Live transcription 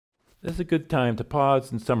This is a good time to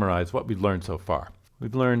pause and summarize what we've learned so far.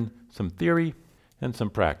 We've learned some theory and some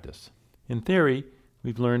practice. In theory,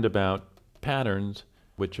 we've learned about patterns,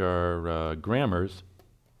 which are grammars,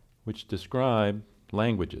 which describe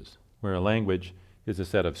languages, where a language is a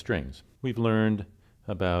set of strings. We've learned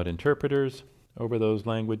about interpreters over those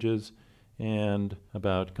languages and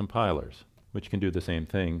about compilers, which can do the same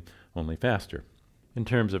thing, only faster. In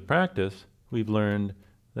terms of practice, we've learned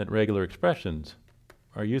that regular expressions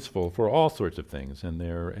are useful for all sorts of things, and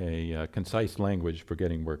they're a concise language for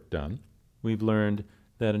getting work done. We've learned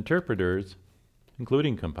that interpreters,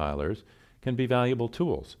 including compilers, can be valuable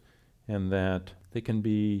tools, and that they can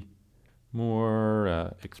be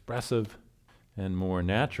more expressive and more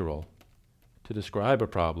natural to describe a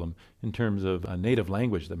problem in terms of a native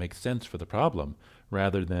language that makes sense for the problem,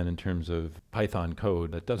 rather than in terms of Python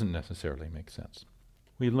code that doesn't necessarily make sense.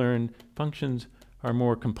 We learned functions are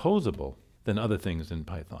more composable than other things in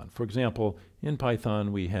Python. For example, in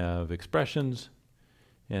Python we have expressions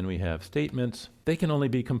and we have statements. They can only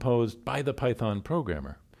be composed by the Python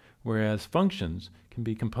programmer, whereas functions can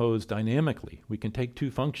be composed dynamically. We can take two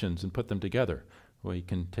functions and put them together. We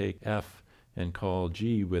can take f and call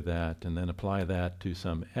g with that and then apply that to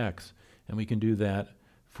some x, and we can do that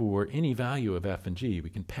for any value of f and g. We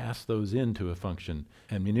can pass those into a function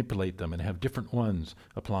and manipulate them and have different ones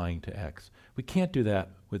applying to x. We can't do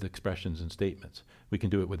that with expressions and statements. We can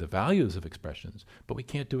do it with the values of expressions, but we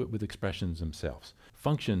can't do it with expressions themselves.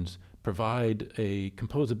 Functions provide a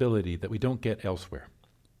composability that we don't get elsewhere.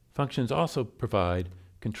 Functions also provide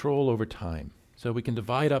control over time. So we can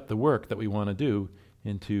divide up the work that we want to do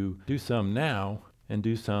into do some now and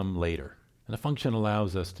do some later. And a function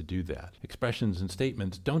allows us to do that. Expressions and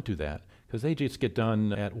statements don't do that because they just get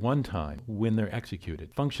done at one time when they're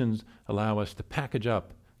executed. Functions allow us to package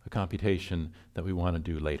up a computation that we want to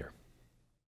do later.